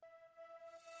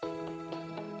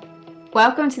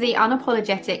Welcome to the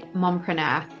Unapologetic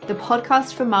Mompreneur, the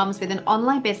podcast for mums with an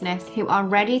online business who are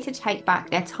ready to take back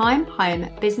their time, home,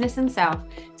 business, and self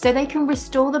so they can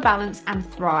restore the balance and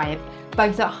thrive,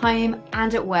 both at home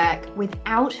and at work,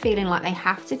 without feeling like they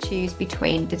have to choose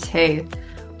between the two.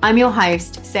 I'm your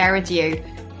host, Sarah Dew,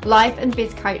 life and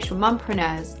biz coach for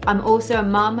mompreneurs. I'm also a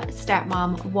mum,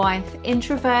 stepmom, wife,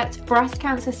 introvert, breast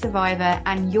cancer survivor,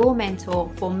 and your mentor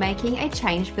for making a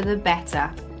change for the better.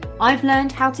 I've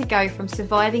learned how to go from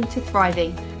surviving to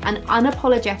thriving and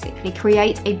unapologetically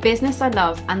create a business I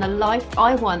love and the life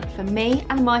I want for me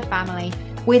and my family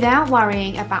without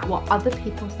worrying about what other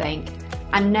people think.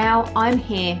 And now I'm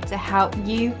here to help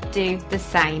you do the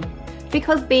same.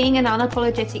 Because being an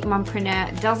unapologetic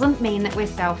mompreneur doesn't mean that we're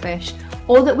selfish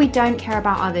or that we don't care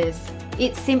about others.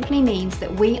 It simply means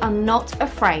that we are not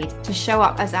afraid to show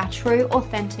up as our true,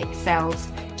 authentic selves,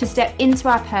 to step into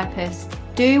our purpose,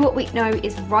 do what we know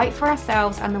is right for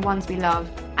ourselves and the ones we love,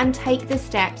 and take the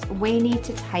steps we need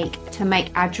to take to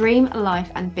make our dream life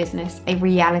and business a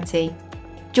reality.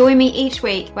 Join me each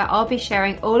week where I'll be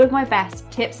sharing all of my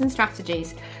best tips and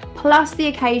strategies, plus the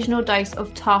occasional dose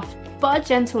of tough but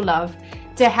gentle love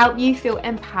to help you feel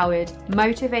empowered,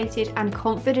 motivated, and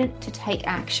confident to take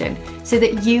action so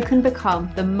that you can become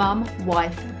the mum,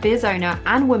 wife, biz owner,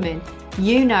 and woman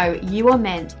you know you are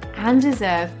meant and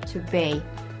deserve to be.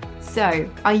 So,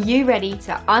 are you ready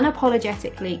to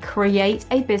unapologetically create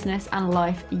a business and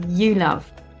life you love?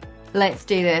 Let's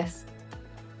do this.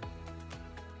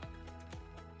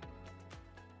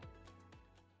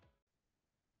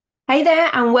 Hey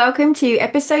there, and welcome to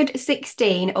episode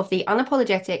 16 of the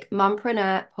Unapologetic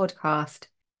Mompreneur podcast.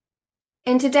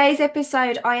 In today's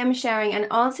episode, I am sharing an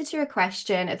answer to a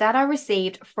question that I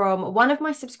received from one of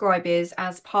my subscribers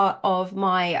as part of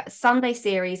my Sunday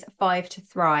series, 5 to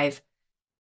Thrive.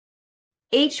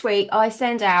 Each week, I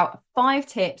send out 5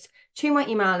 tips to my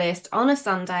email list on a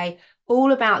Sunday,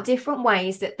 all about different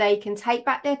ways that they can take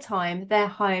back their time, their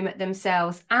home,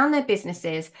 themselves, and their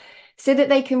businesses so that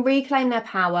they can reclaim their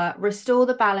power, restore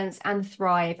the balance, and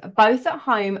thrive both at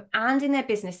home and in their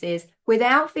businesses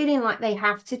without feeling like they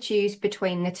have to choose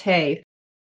between the two.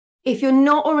 If you're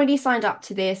not already signed up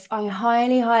to this, I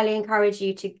highly encourage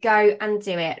you to go and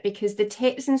do it, because the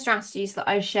tips and strategies that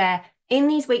I share in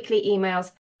these weekly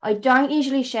emails I don't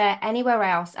usually share anywhere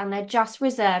else, and they're just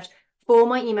reserved for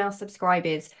my email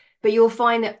subscribers. But you'll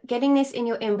find that getting this in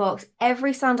your inbox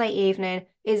every Sunday evening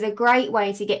is a great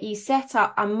way to get you set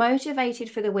up and motivated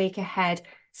for the week ahead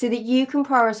so that you can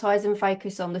prioritize and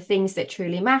focus on the things that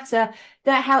truly matter,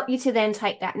 that help you to then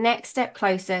take that next step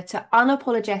closer to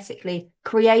unapologetically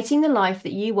creating the life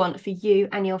that you want for you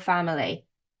and your family.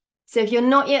 So if you're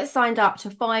not yet signed up to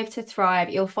 5 to Thrive,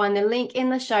 you'll find the link in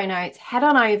the show notes. Head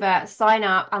on over, sign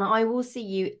up, and I will see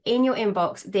you in your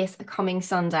inbox this coming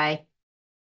Sunday.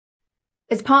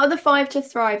 As part of the 5 to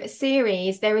Thrive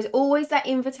series, there is always that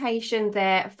invitation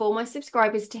there for my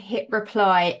subscribers to hit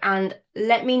reply and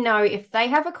let me know if they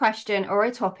have a question or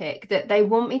a topic that they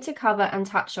want me to cover and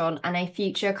touch on in a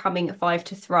future coming 5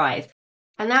 to Thrive.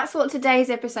 And that's what today's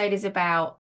episode is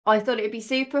about. I thought it would be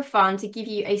super fun to give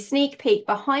you a sneak peek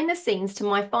behind the scenes to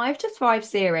my 5 to Thrive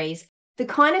series, the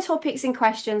kind of topics and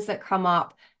questions that come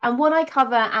up, and what I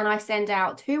cover and I send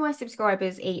out to my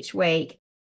subscribers each week.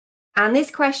 And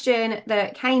this question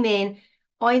that came in,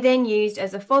 I then used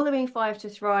as a following 5 to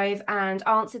Thrive and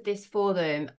answered this for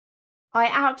them. I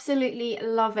absolutely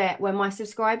love it when my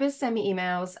subscribers send me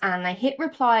emails and they hit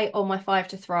reply on my 5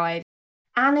 to Thrive.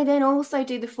 And they then also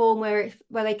do the form where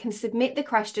they can submit the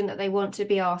question that they want to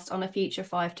be asked on a future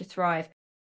 5 to Thrive.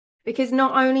 Because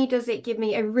not only does it give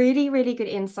me a really good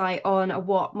insight on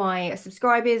what my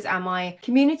subscribers and my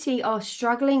community are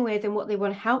struggling with and what they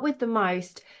want help with the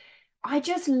most, I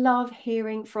just love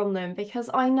hearing from them, because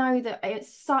I know that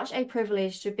it's such a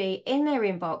privilege to be in their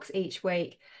inbox each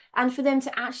week and for them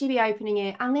to actually be opening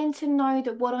it and then to know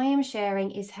that what I am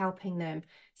sharing is helping them.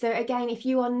 So again, if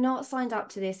you are not signed up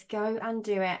to this, go and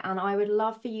do it. And I would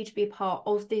love for you to be part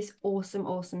of this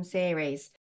awesome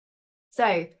series.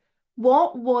 So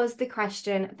what was the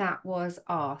question that was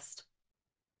asked?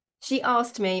 She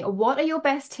asked me, what are your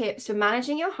best tips for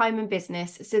managing your home and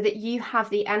business so that you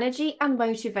have the energy and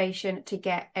motivation to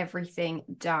get everything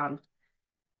done?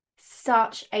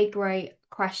 Such a great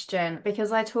question,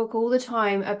 because I talk all the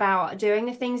time about doing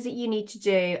the things that you need to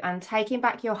do and taking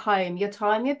back your home, your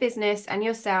time, your business, and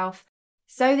yourself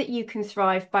so that you can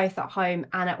thrive both at home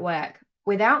and at work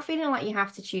without feeling like you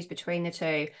have to choose between the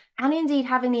two, and indeed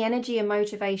having the energy and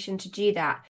motivation to do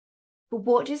that. But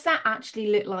what does that actually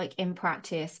look like in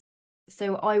practice?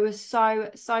 So I was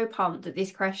so pumped that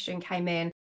this question came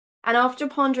in. And after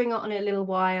pondering on it a little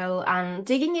while and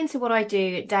digging into what I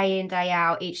do day in, day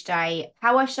out, each day,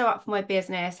 how I show up for my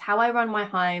business, how I run my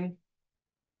home,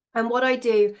 and what I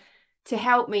do to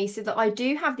help me so that I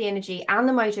do have the energy and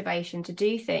the motivation to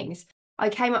do things, I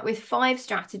came up with 5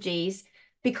 strategies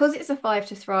because it's a 5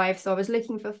 to thrive. So I was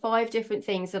looking for 5 different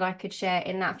things that I could share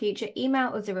in that future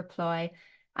email as a reply.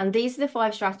 And these are the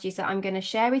 5 strategies that I'm going to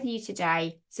share with you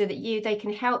today so that they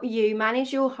can help you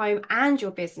manage your home and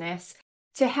your business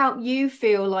to help you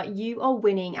feel like you are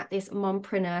winning at this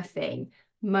mompreneur thing,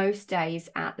 most days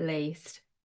at least.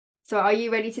 So are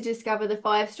you ready to discover the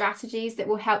 5 strategies that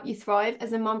will help you thrive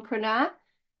as a mompreneur?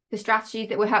 The strategies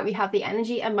that will help you have the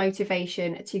energy and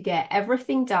motivation to get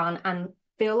everything done and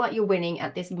feel like you're winning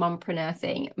at this mompreneur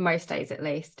thing, most days at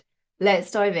least.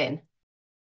 Let's dive in.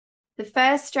 The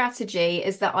first strategy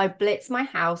is that I blitz my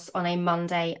house on a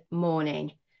Monday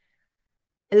morning.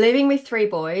 Living with 3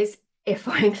 boys, if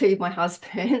I include my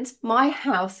husband, my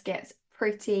house gets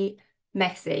pretty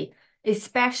messy,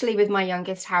 especially with my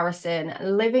youngest Harrison.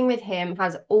 Living with him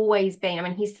has always been, I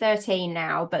mean, he's 13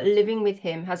 now, but living with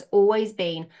him has always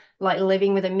been like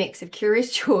living with a mix of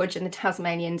Curious George and the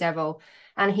Tasmanian Devil.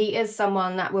 And he is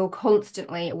someone that will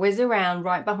constantly whiz around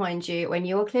right behind you when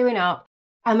you're clearing up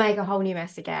and make a whole new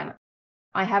mess again.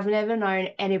 I have never known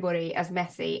anybody as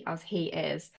messy as he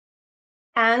is.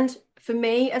 And for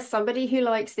me, as somebody who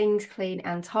likes things clean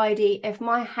and tidy, if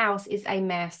my house is a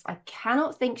mess, I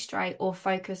cannot think straight or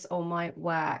focus on my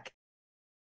work.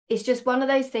 It's just one of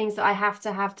those things that I have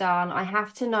to have done. I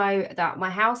have to know that my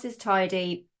house is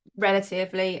tidy,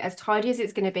 relatively as tidy as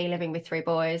it's going to be living with 3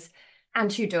 boys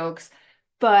and 2 dogs,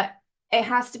 but it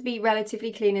has to be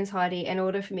relatively clean and tidy in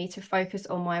order for me to focus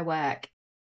on my work.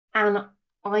 And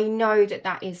I know that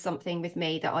that is something with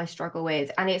me that I struggle with.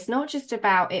 And it's not just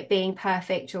about it being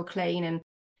perfect or clean and,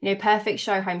 perfect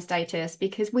show home status,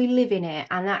 because we live in it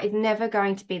and that is never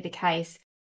going to be the case.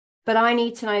 But I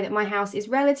need to know that my house is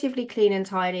relatively clean and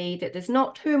tidy, that there's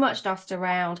not too much dust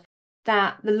around,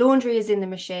 that the laundry is in the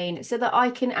machine so that I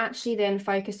can actually then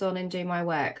focus on and do my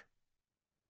work.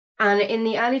 And in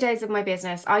the early days of my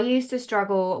business, I used to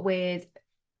struggle with,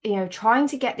 trying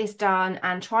to get this done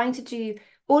and trying to do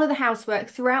all of the housework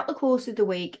throughout the course of the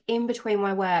week in between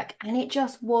my work. And it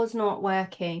just was not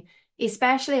working,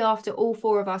 especially after all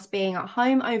 4 of us being at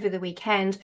home over the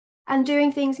weekend and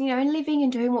doing things, and living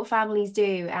and doing what families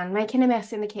do and making a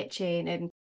mess in the kitchen and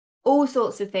all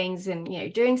sorts of things and,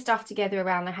 doing stuff together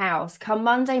around the house. Come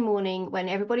Monday morning when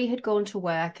everybody had gone to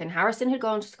work and Harrison had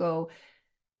gone to school,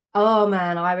 oh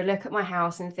man, I would look at my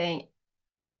house and think,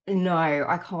 no,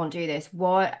 I can't do this.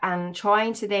 What? And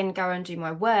trying to then go and do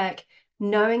my work,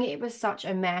 knowing it was such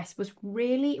a mess, was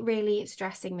really, really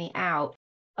stressing me out.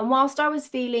 And whilst I was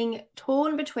feeling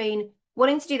torn between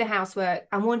wanting to do the housework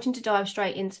and wanting to dive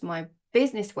straight into my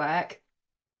business work,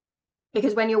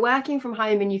 because when you're working from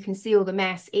home and you can see all the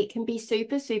mess, it can be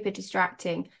super, super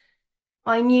distracting.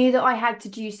 I knew that I had to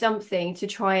do something to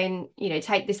try and,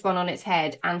 take this one on its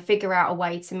head and figure out a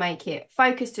way to make it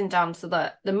focused and done so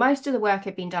that the most of the work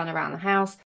had been done around the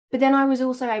house. But then I was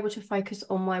also able to focus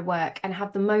on my work and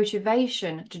have the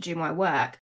motivation to do my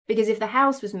work. Because if the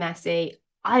house was messy,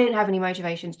 I didn't have any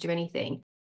motivation to do anything.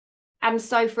 And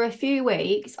so for a few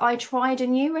weeks, I tried a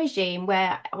new regime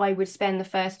where I would spend the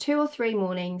first 2 or 3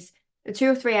 mornings, the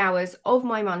 2 or 3 hours of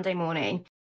my Monday morning,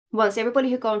 once everybody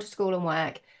had gone to school and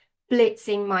work,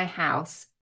 blitzing my house.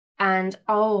 And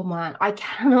oh man, I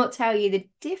cannot tell you the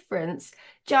difference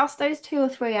just those 2 or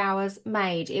 3 hours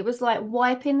made. It was like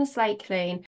wiping the slate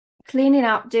clean, cleaning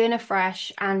up, doing a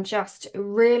fresh, and just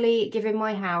really giving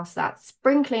my house that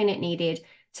spring clean it needed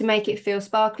to make it feel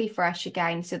sparkly fresh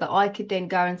again so that I could then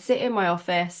go and sit in my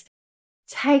office,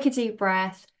 take a deep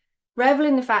breath, revel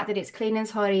in the fact that it's clean and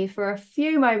tidy for a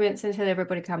few moments until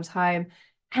everybody comes home.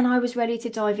 And I was ready to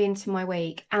dive into my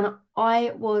week. And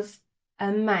I was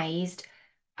amazed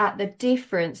at the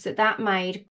difference that that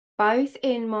made, both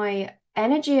in my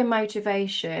energy and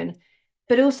motivation,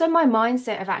 but also my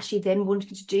mindset of actually then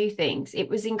wanting to do things. It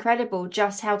was incredible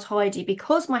just how tidy,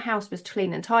 because my house was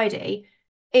clean and tidy,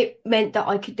 it meant that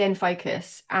I could then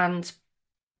focus. And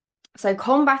so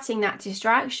combating that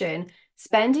distraction,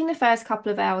 spending the first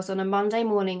couple of hours on a Monday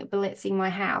morning blitzing my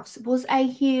house was a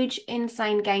huge,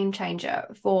 insane game changer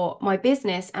for my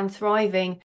business and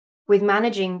thriving with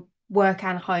managing work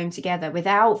and home together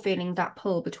without feeling that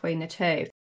pull between the two.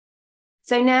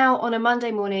 So now on a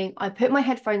Monday morning, I put my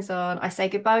headphones on, I say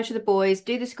goodbye to the boys,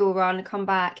 do the school run, come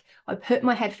back, I put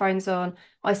my headphones on,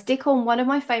 I stick on one of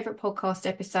my favorite podcast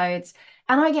episodes,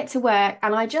 and I get to work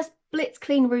and I just blitz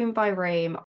clean room by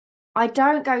room. I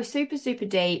don't go super, super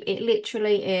deep. It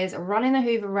literally is running the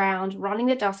hoover around, running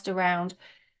the dust around,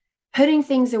 putting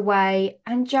things away,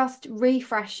 and just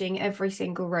refreshing every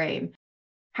single room.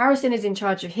 Harrison is in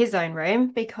charge of his own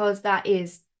room because that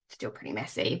is still pretty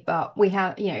messy, but we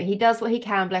have, he does what he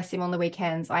can, bless him, on the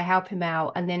weekends. I help him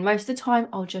out, and then most of the time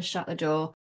I'll just shut the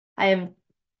door.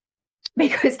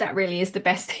 Because that really is the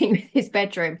best thing with his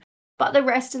bedroom. But the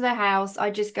rest of the house, I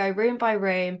just go room by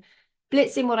room,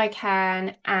 blitzing what I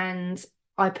can, and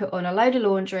I put on a load of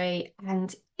laundry,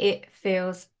 and it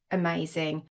feels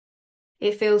amazing.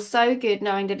 It feels so good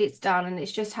knowing that it's done and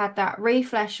it's just had that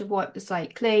refresh of wipe the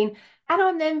slate clean. And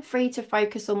I'm then free to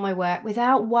focus on my work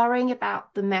without worrying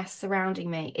about the mess surrounding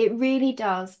me. It really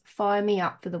does fire me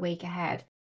up for the week ahead.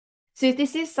 So if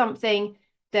this is something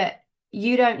that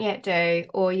you don't yet do,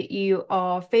 or you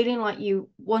are feeling like you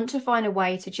want to find a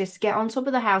way to just get on top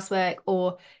of the housework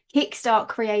or kickstart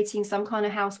creating some kind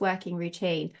of houseworking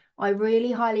routine, I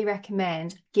really highly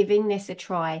recommend giving this a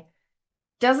try.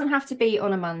 Doesn't have to be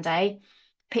on a Monday.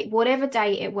 Pick whatever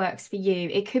day it works for you.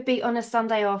 It could be on a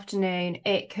Sunday afternoon.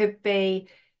 It could be,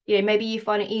 maybe you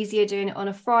find it easier doing it on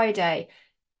a Friday.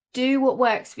 Do what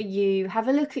works for you. Have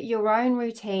a look at your own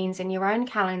routines and your own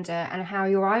calendar and how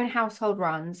your own household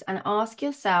runs, and ask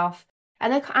yourself,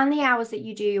 and the hours that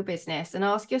you do your business, and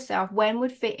ask yourself when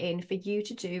would fit in for you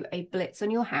to do a blitz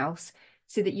on your house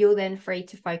so that you're then free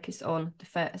to focus on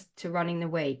to running the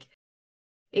week.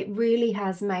 It really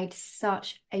has made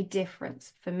such a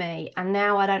difference for me. And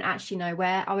now I don't actually know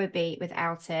where I would be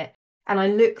without it. And I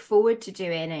look forward to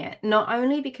doing it, not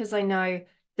only because I know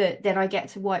that then I get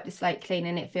to wipe the slate clean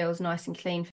and it feels nice and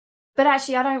clean, but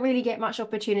actually I don't really get much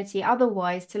opportunity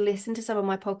otherwise to listen to some of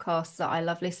my podcasts that I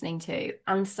love listening to.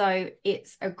 And so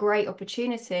it's a great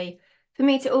opportunity for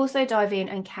me to also dive in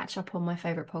and catch up on my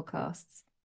favorite podcasts.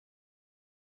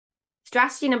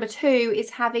 Strategy number 2 is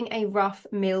having a rough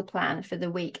meal plan for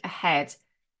the week ahead.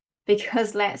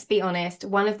 Because let's be honest,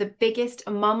 one of the biggest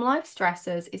mum life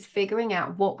stressors is figuring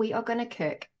out what we are going to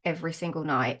cook every single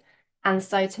night. And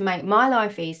so to make my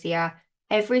life easier,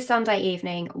 every Sunday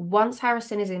evening, once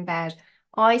Harrison is in bed,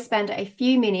 I spend a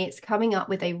few minutes coming up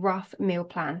with a rough meal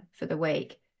plan for the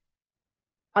week.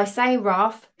 I say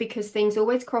rough because things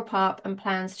always crop up and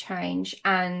plans change,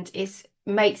 and it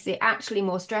makes it actually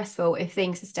more stressful if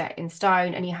things are set in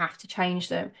stone and you have to change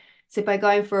them. So by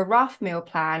going for a rough meal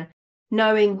plan,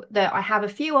 knowing that I have a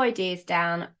few ideas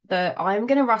down that I'm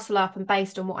going to rustle up and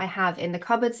based on what I have in the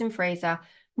cupboards and freezer,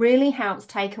 really helps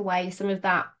take away some of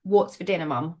that what's for dinner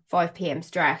mum 5 p.m.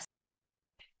 stress.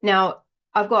 Now,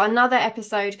 I've got another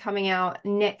episode coming out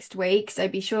next week, so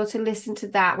be sure to listen to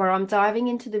that, where I'm diving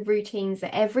into the routines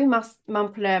that every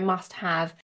mompreneur must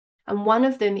have. And one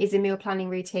of them is a meal planning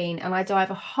routine, and I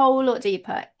dive a whole lot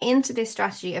deeper into this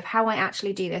strategy of how I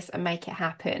actually do this and make it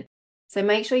happen. So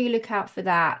make sure you look out for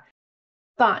that.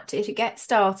 But to get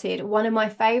started, one of my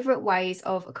favorite ways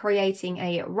of creating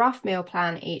a rough meal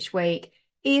plan each week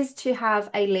is to have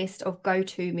a list of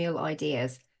go-to meal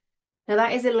ideas. Now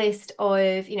that is a list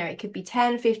of, it could be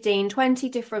 10, 15, 20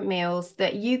 different meals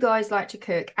that you guys like to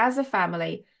cook as a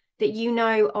family that you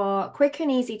know are quick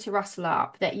and easy to rustle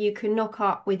up, that you can knock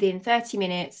up within 30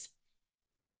 minutes,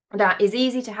 that is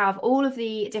easy to have all of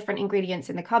the different ingredients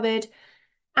in the cupboard.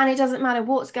 And it doesn't matter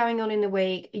what's going on in the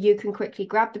week, you can quickly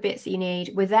grab the bits that you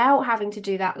need without having to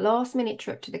do that last minute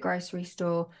trip to the grocery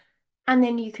store. And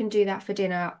then you can do that for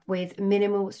dinner with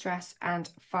minimal stress and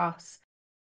fuss.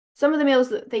 Some of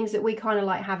the things that we kind of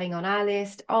like having on our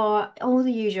list are all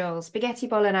the usual: spaghetti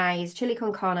bolognese, chili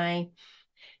con carne,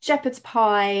 shepherd's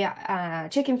pie,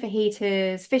 chicken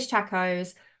fajitas, fish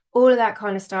tacos, all of that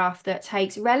kind of stuff that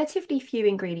takes relatively few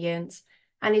ingredients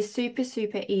and is super,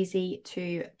 super easy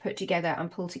to put together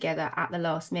and pull together at the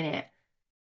last minute.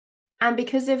 And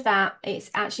because of that,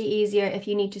 it's actually easier if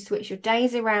you need to switch your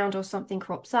days around or something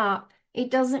crops up. It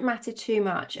doesn't matter too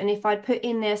much. And if I'd put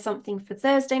in there something for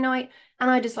Thursday night and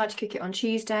I decide to cook it on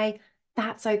Tuesday,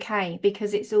 that's okay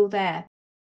because it's all there.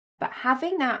 But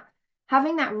having that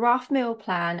rough meal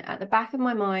plan at the back of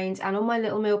my mind and on my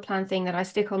little meal plan thing that I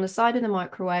stick on the side of the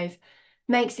microwave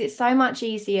makes it so much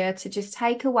easier to just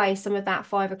take away some of that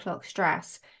 5 o'clock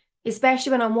stress,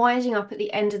 especially when I'm winding up at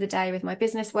the end of the day with my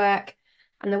business work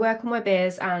and the work on my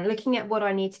biz and looking at what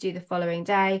I need to do the following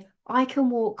day. I can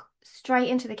walk straight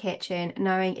into the kitchen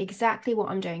knowing exactly what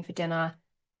I'm doing for dinner,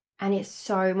 and it's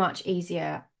so much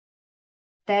easier.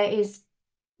 There is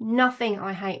nothing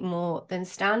I hate more than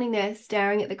standing there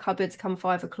staring at the cupboards come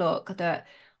 5 o'clock that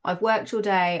I've worked all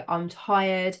day, I'm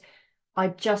tired, I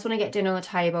just want to get dinner on the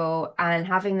table, and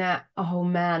having that, oh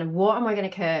man, what am I going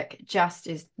to cook? Just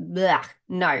is blech.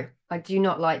 No, I do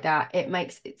not like that. It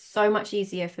makes it so much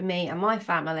easier for me and my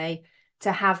family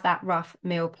to have that rough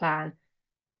meal plan.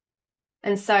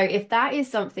 And so if that is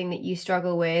something that you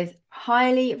struggle with,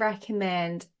 highly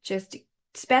recommend just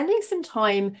spending some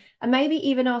time and maybe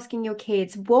even asking your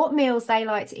kids what meals they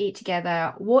like to eat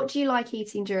together. What do you like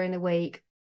eating during the week?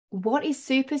 What is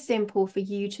super simple for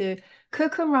you to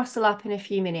cook and rustle up in a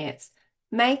few minutes?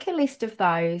 Make a list of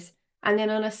those. And then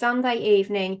on a Sunday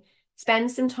evening,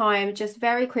 spend some time just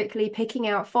very quickly picking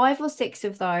out 5 or 6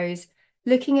 of those,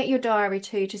 looking at your diary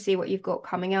too to see what you've got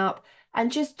coming up,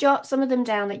 and just jot some of them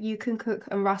down that you can cook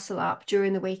and rustle up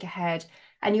during the week ahead.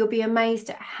 And you'll be amazed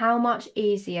at how much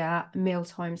easier meal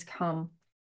times come.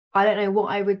 I don't know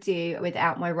what I would do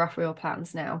without my rough meal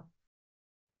plans now.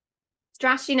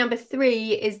 Strategy number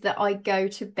 3 is that I go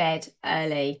to bed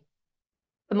early.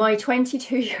 My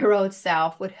 22-year-old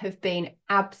self would have been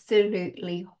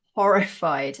absolutely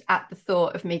horrified at the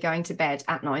thought of me going to bed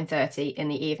at 9:30 in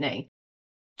the evening.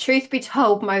 Truth be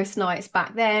told, most nights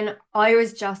back then, I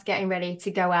was just getting ready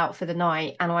to go out for the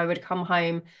night, and I would come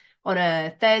home on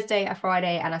a Thursday, a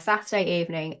Friday, and a Saturday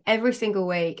evening. Every single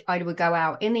week, I would go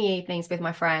out in the evenings with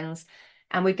my friends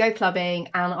and we'd go clubbing,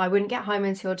 and I wouldn't get home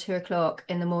until 2 o'clock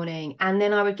in the morning. And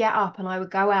then I would get up and I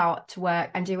would go out to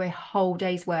work and do a whole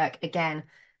day's work again.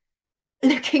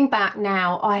 Looking back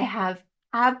now, I have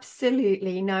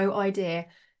absolutely no idea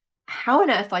how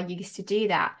on earth I used to do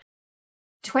that.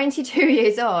 22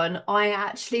 years on, I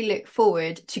actually look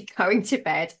forward to going to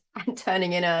bed and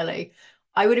turning in early.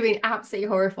 I would have been absolutely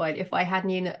horrified if I had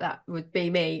known that that would be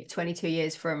me 22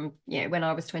 years from, when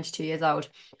I was 22 years old.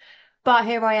 But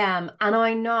here I am, and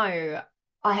I know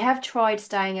I have tried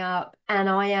staying up, and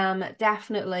I am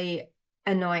definitely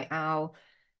a night owl,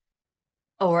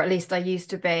 or at least I used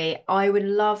to be. I would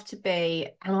love to be,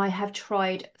 and I have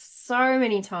tried so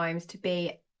many times to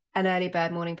be an early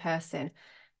bird morning person.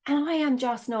 And I am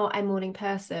just not a morning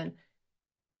person.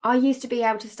 I used to be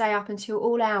able to stay up until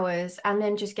all hours and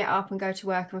then just get up and go to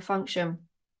work and function.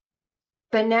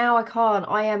 But now I can't.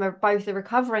 I am both a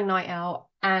recovering night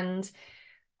owl and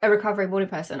a recovering morning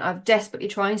person. I'm desperately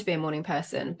trying to be a morning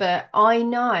person, but I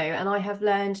know and I have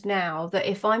learned now that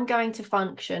if I'm going to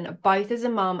function both as a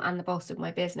mum and the boss of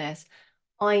my business,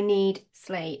 I need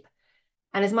sleep.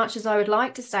 And as much as I would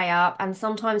like to stay up, and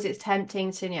sometimes it's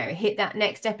tempting to, hit that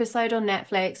next episode on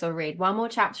Netflix or read one more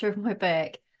chapter of my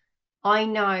book, I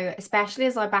know, especially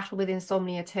as I battle with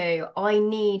insomnia too, I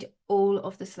need all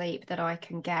of the sleep that I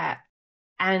can get.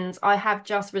 And I have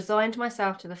just resigned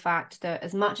myself to the fact that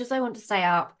as much as I want to stay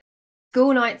up,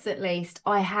 school nights at least,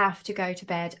 I have to go to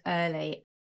bed early.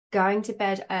 Going to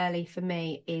bed early for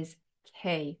me is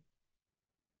key.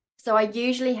 So I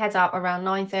usually head up around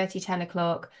 9:30, 10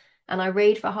 o'clock, and I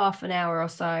read for half an hour or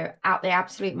so at the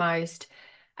absolute most.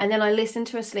 And then I listen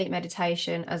to a sleep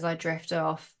meditation as I drift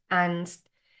off. And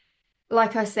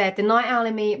like I said, the night owl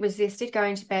in me resisted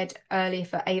going to bed early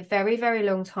for a very, very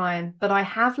long time. But I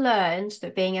have learned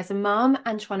that being as a mum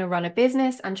and trying to run a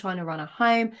business and trying to run a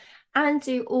home and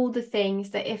do all the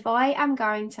things, that if I am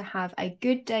going to have a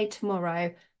good day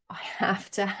tomorrow, I have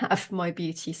to have my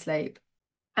beauty sleep.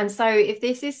 And so if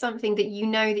this is something that you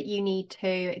know that you need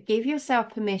to, give yourself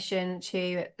permission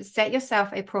to set yourself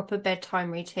a proper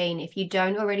bedtime routine if you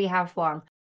don't already have one.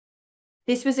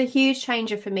 This was a huge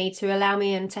changer for me to allow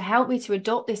me and to help me to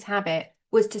adopt this habit,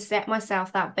 was to set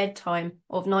myself that bedtime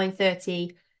of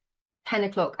 9:30, 10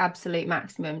 o'clock absolute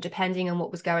maximum, depending on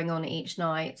what was going on each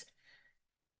night.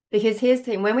 Because here's the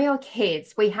thing, when we are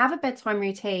kids, we have a bedtime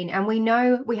routine and we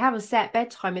know we have a set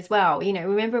bedtime as well.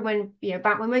 Remember when,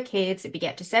 back when we were kids, it'd be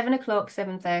get to 7 o'clock,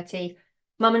 7:30,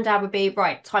 mum and dad would be,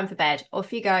 right, time for bed.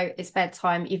 Off you go, it's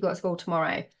bedtime, you've got school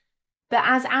tomorrow. But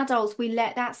as adults, we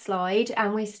let that slide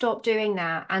and we stop doing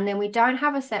that. And then we don't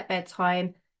have a set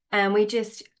bedtime and we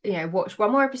just, watch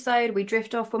one more episode, we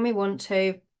drift off when we want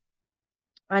to.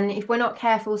 And if we're not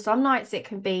careful, some nights it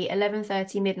can be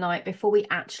 11:30, midnight before we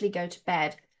actually go to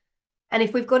bed. And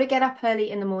if we've got to get up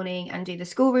early in the morning and do the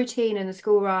school routine and the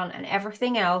school run and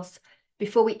everything else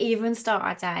before we even start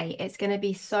our day, it's going to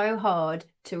be so hard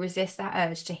to resist that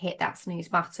urge to hit that snooze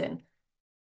button.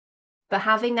 But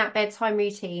having that bedtime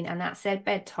routine and that said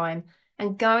bedtime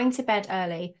and going to bed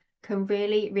early can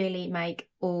really, really make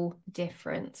all the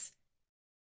difference.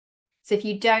 So if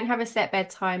you don't have a set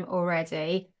bedtime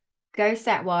already, go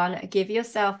set one. Give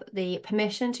yourself the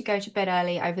permission to go to bed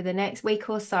early over the next week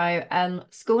or so,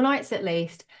 school nights at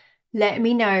least. Let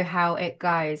me know how it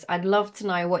goes. I'd love to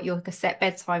know what your set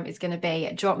bedtime is going to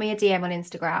be. Drop me a DM on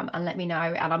Instagram and let me know.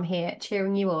 And I'm here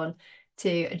cheering you on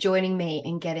to joining me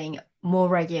in getting more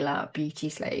regular beauty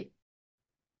sleep.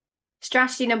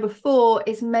 Strategy number 4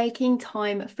 is making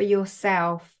time for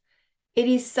yourself. It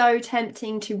is so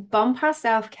tempting to bump our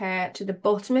self-care to the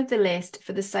bottom of the list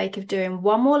for the sake of doing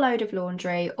one more load of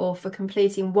laundry or for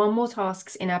completing one more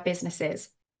tasks in our businesses.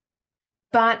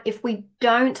 But if we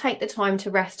don't take the time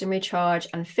to rest and recharge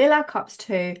and fill our cups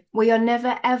too, we are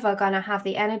never ever going to have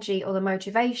the energy or the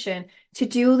motivation to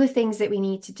do all the things that we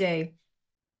need to do.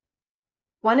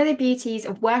 One of the beauties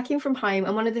of working from home,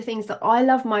 and one of the things that I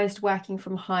love most working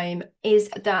from home, is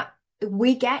that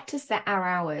we get to set our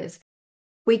hours.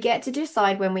 We get to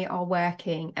decide when we are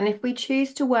working. And if we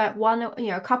choose to work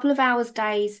a couple of hours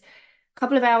days, a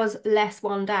couple of hours less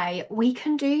one day, we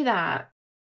can do that.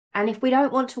 And if we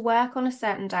don't want to work on a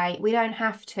certain day, we don't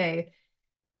have to.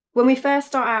 When we first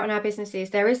start out in our businesses,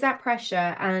 there is that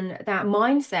pressure and that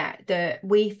mindset that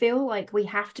we feel like we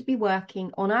have to be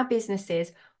working on our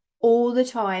businesses all the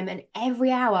time and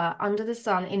every hour under the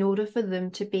sun in order for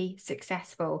them to be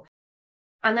successful.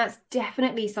 And that's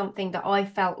definitely something that I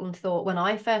felt and thought when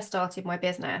I first started my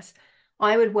business.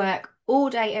 I would work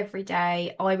all day, every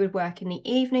day. I would work in the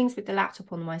evenings with the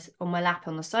laptop on my lap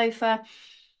on the sofa.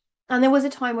 And there was a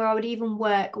time where I would even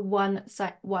work a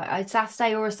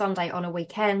Saturday or a Sunday on a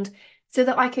weekend so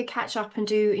that I could catch up and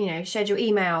do, schedule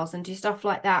emails and do stuff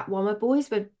like that while my boys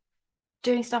were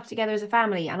doing stuff together as a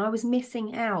family, and I was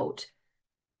missing out.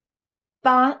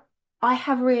 But I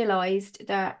have realized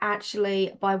that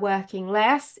actually by working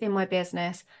less in my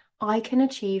business, I can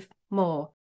achieve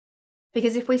more.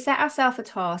 Because if we set ourselves a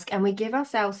task and we give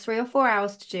ourselves 3 or 4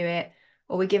 hours to do it,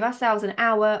 or we give ourselves an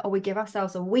hour, or we give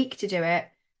ourselves a week to do it,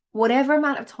 whatever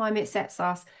amount of time it sets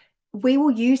us, we will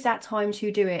use that time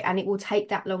to do it, and it will take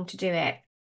that long to do it.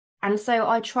 And so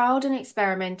I trialed and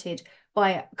experimented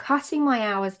by cutting my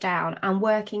hours down and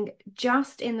working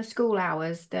just in the school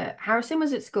hours that Harrison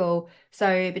was at school.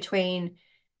 So between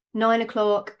 9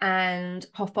 o'clock and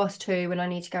 2:30 when I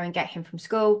need to go and get him from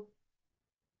school,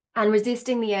 and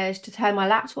resisting the urge to turn my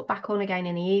laptop back on again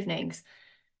in the evenings.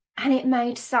 And it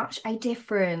made such a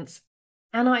difference.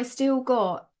 And I still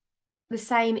got the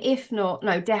same, if not,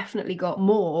 no, definitely got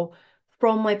more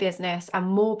from my business and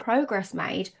more progress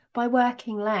made by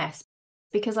working less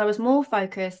because I was more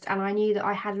focused and I knew that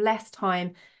I had less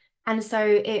time. And so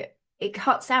it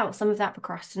cuts out some of that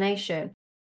procrastination.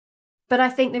 But I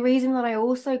think the reason that I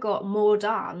also got more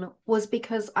done was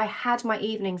because I had my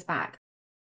evenings back.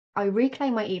 I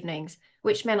reclaimed my evenings,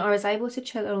 which meant I was able to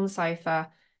chill on the sofa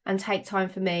and take time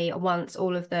for me once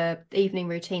all of the evening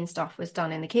routine stuff was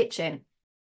done in the kitchen.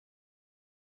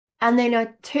 And then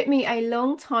it took me a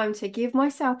long time to give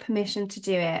myself permission to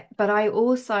do it. But I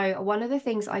also, one of the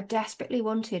things I desperately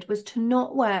wanted was to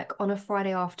not work on a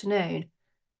Friday afternoon.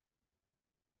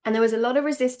 And there was a lot of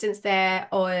resistance there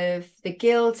of the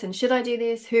guilt and should I do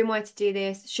this? Who am I to do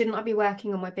this? Shouldn't I be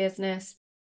working on my business?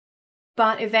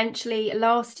 But eventually,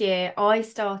 last year, I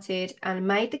started and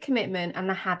made the commitment and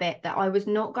the habit that I was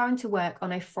not going to work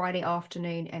on a Friday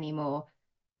afternoon anymore.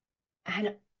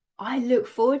 And I look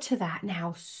forward to that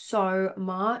now so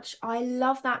much. I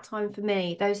love that time for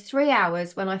me. Those 3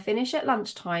 hours when I finish at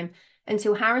lunchtime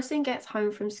until Harrison gets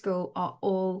home from school are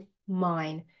all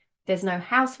mine. There's no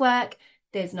housework,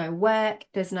 there's no work,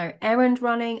 there's no errand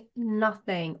running,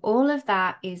 nothing. All of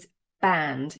that is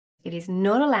banned. It is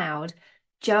not allowed.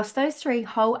 Just those 3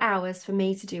 whole hours for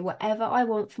me to do whatever I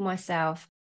want for myself.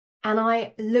 And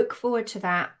I look forward to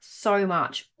that so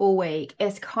much all week.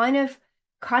 It's kind of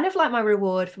like my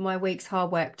reward for my week's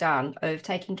hard work done of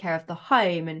taking care of the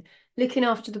home and looking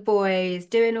after the boys,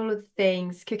 doing all of the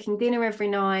things, cooking dinner every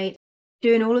night,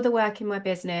 doing all of the work in my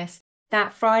business.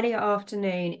 That Friday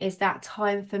afternoon is that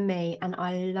time for me and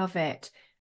I love it.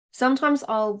 Sometimes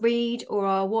I'll read or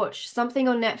I'll watch something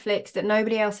on Netflix that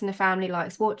nobody else in the family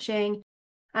likes watching.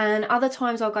 And other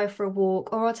times I'll go for a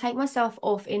walk or I'll take myself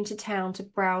off into town to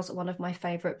browse at one of my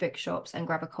favorite bookshops and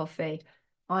grab a coffee.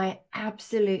 I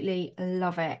absolutely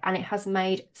love it. And it has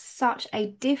made such a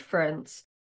difference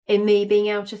in me being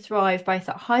able to thrive both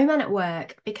at home and at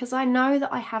work because I know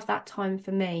that I have that time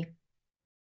for me.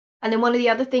 And then one of the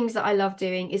other things that I love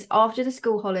doing is after the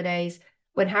school holidays,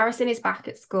 when Harrison is back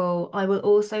at school, I will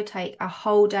also take a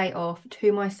whole day off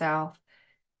to myself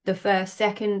the first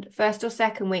or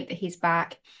second week that he's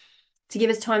back to give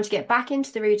us time to get back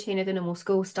into the routine of the normal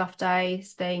school stuff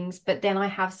days, things, but then I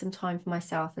have some time for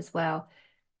myself as well.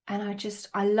 And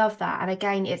I love that. And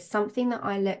again, it's something that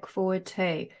I look forward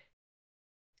to.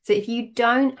 So if you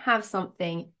don't have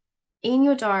something in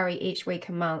your diary each week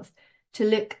and month to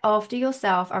look after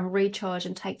yourself and recharge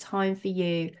and take time for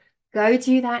you, go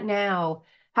do that now.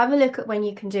 Have a look at when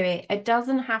you can do it. It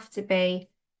doesn't have to be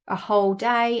a whole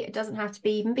day. It doesn't have to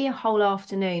be even be a whole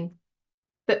afternoon.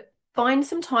 But Find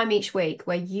some time each week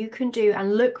where you can do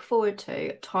and look forward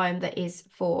to time that is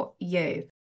for you.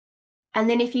 And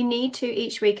then if you need to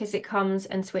each week as it comes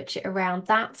and switch it around,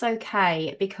 that's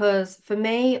okay. Because for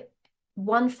me,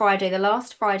 one Friday, the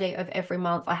last Friday of every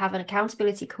month, I have an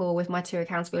accountability call with my two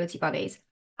accountability buddies.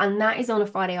 And that is on a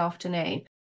Friday afternoon.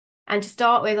 And to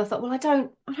start with, I thought, well, I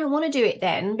don't want to do it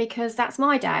then because that's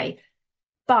my day.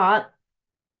 But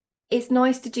it's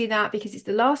nice to do that because it's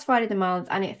the last Friday of the month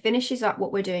and it finishes up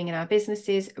what we're doing in our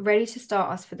businesses, ready to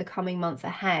start us for the coming month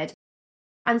ahead.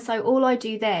 And so all I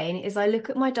do then is I look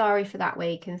at my diary for that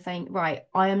week and think, right,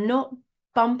 I am not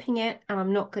bumping it and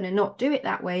I'm not going to not do it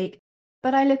that week,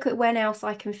 but I look at when else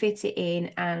I can fit it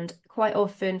in. And quite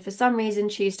often, for some reason,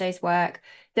 Tuesdays work,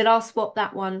 that I'll swap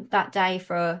that day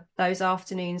for those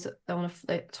afternoons on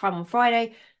a time on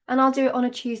Friday, and I'll do it on a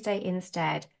Tuesday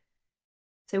instead.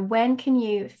 So when can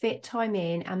you fit time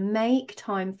in and make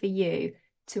time for you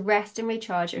to rest and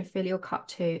recharge and fill your cup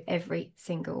too every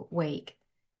single week?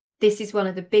 This is one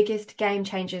of the biggest game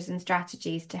changers and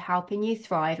strategies to helping you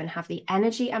thrive and have the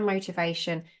energy and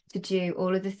motivation to do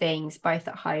all of the things both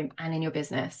at home and in your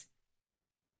business.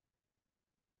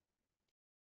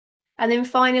 And then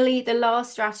finally, the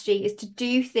last strategy is to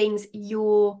do things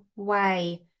your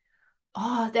way.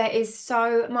 Oh, there is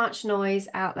so much noise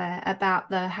out there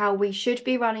about how we should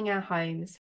be running our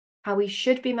homes, how we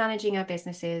should be managing our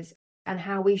businesses, and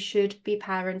how we should be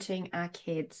parenting our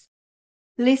kids.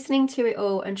 Listening to it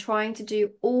all and trying to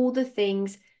do all the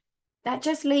things, that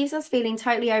just leaves us feeling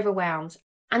totally overwhelmed.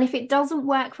 And if it doesn't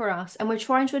work for us and we're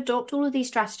trying to adopt all of these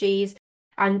strategies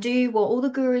and do what all the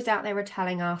gurus out there are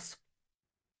telling us,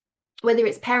 whether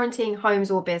it's parenting, homes,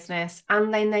 or business,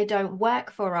 and then they don't work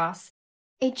for us,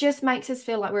 it just makes us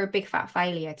feel like we're a big fat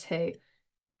failure too.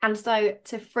 And so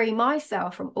to free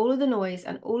myself from all of the noise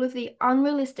and all of the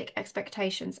unrealistic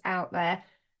expectations out there,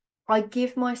 I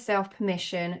give myself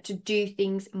permission to do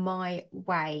things my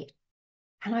way.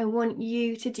 And I want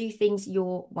you to do things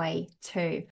your way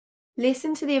too.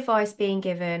 Listen to the advice being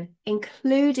given,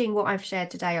 including what I've shared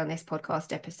today on this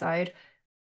podcast episode,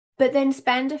 but then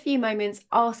spend a few moments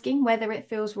asking whether it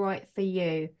feels right for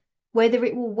you, whether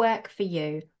it will work for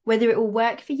you, whether it will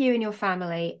work for you and your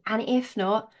family. And if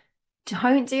not,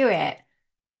 don't do it.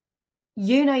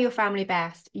 You know your family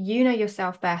best, you know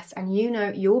yourself best, and you know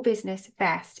your business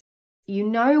best. You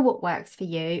know what works for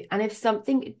you. And if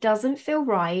something doesn't feel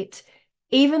right,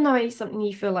 even though it's something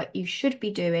you feel like you should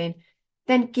be doing,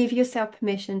 then give yourself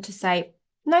permission to say,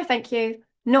 no, thank you,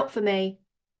 not for me,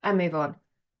 and move on.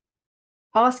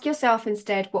 Ask yourself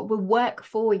instead what will work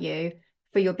for you,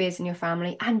 for your biz and your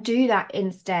family, and do that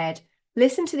instead.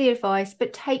 Listen to the advice,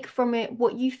 but take from it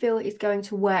what you feel is going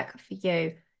to work for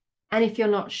you. And if you're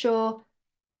not sure,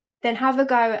 then have a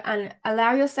go and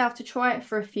allow yourself to try it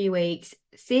for a few weeks,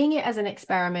 seeing it as an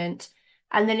experiment.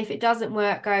 And then if it doesn't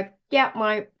work, go, yeah,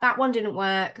 that one didn't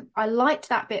work. I liked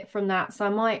that bit from that, so I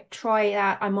might try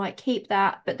that. I might keep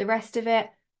that, but the rest of it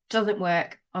doesn't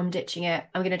work. I'm ditching it.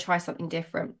 I'm going to try something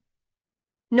different.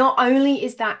 Not only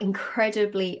is that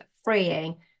incredibly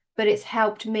freeing, but it's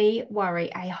helped me worry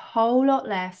a whole lot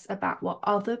less about what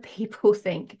other people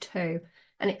think too.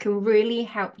 And it can really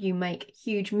help you make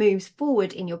huge moves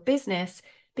forward in your business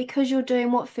because you're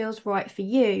doing what feels right for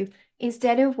you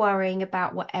instead of worrying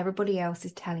about what everybody else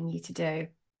is telling you to do.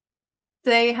 So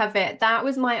there you have it. That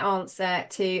was my answer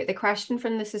to the question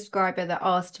from the subscriber that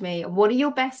asked me, what are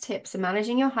your best tips for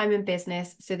managing your home and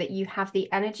business so that you have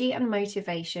the energy and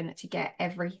motivation to get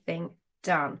everything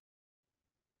done?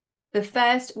 The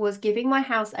first was giving my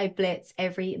house a blitz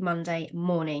every Monday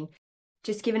morning.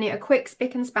 Just giving it a quick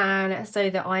spick and span so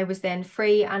that I was then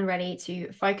free and ready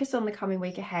to focus on the coming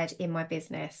week ahead in my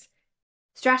business.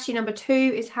 Strategy number 2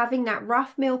 is having that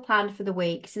rough meal plan for the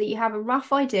week so that you have a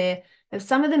rough idea of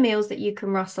some of the meals that you can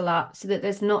rustle up so that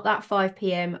there's not that 5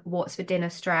 p.m. what's for dinner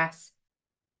stress.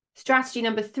 Strategy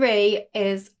number 3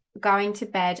 is going to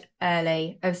bed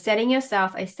early, of setting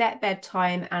yourself a set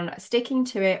bedtime and sticking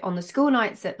to it on the school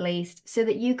nights at least so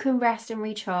that you can rest and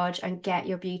recharge and get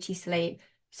your beauty sleep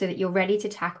so that you're ready to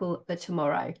tackle the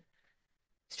tomorrow.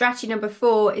 Strategy number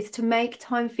 4 is to make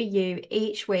time for you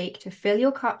each week to fill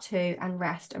your cup too and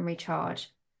rest and recharge.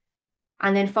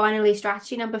 And then finally,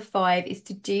 strategy number 5 is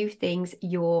to do things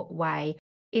your way,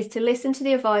 is to listen to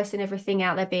the advice and everything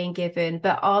out there being given,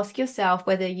 but ask yourself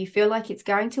whether you feel like it's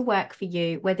going to work for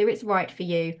you, whether it's right for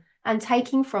you, and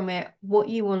taking from it what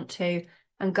you want to,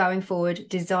 and going forward,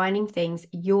 designing things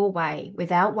your way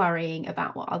without worrying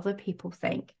about what other people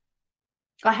think.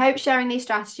 I hope sharing these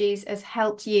strategies has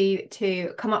helped you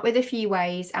to come up with a few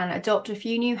ways and adopt a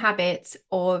few new habits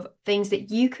of things that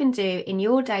you can do in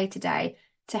your day-to-day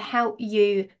to help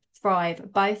you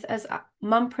thrive, both as a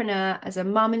mompreneur, as a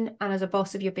mum and as a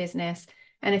boss of your business,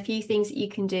 and a few things that you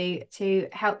can do to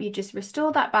help you just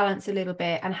restore that balance a little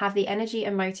bit and have the energy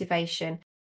and motivation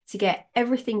to get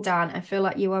everything done and feel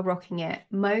like you are rocking it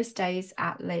most days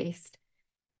at least.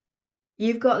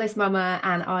 You've got this, mama,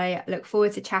 and I look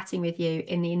forward to chatting with you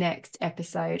in the next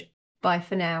episode. Bye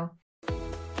for now.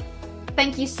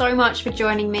 Thank you so much for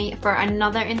joining me for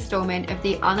another installment of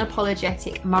the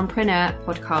Unapologetic Mompreneur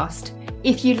podcast.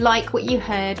 If you like what you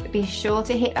heard, be sure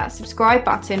to hit that subscribe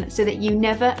button so that you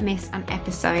never miss an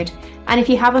episode. And if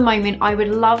you have a moment, I would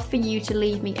love for you to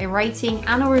leave me a rating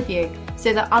and a review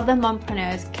so that other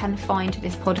mompreneurs can find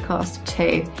this podcast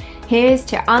too. Here's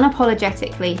to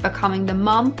unapologetically becoming the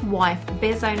mum, wife,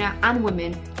 biz owner, and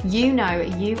woman you know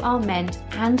you are meant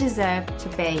and deserve to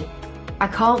be. I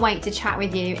can't wait to chat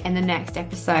with you in the next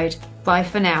episode. Bye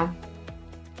for now.